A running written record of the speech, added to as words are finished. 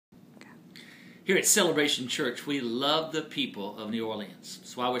Here at Celebration Church, we love the people of New Orleans.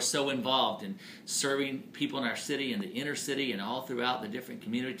 That's why we're so involved in serving people in our city, in the inner city, and all throughout the different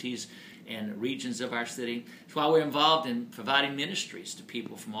communities and regions of our city. That's why we're involved in providing ministries to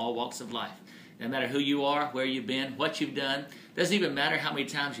people from all walks of life. No matter who you are, where you've been, what you've done, doesn't even matter how many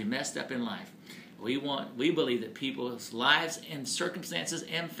times you messed up in life. We believe that people's lives and circumstances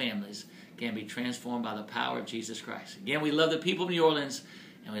and families can be transformed by the power of Jesus Christ. Again, we love the people of New Orleans,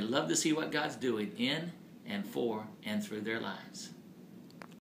 and we love to see what God's doing in and for and through their lives.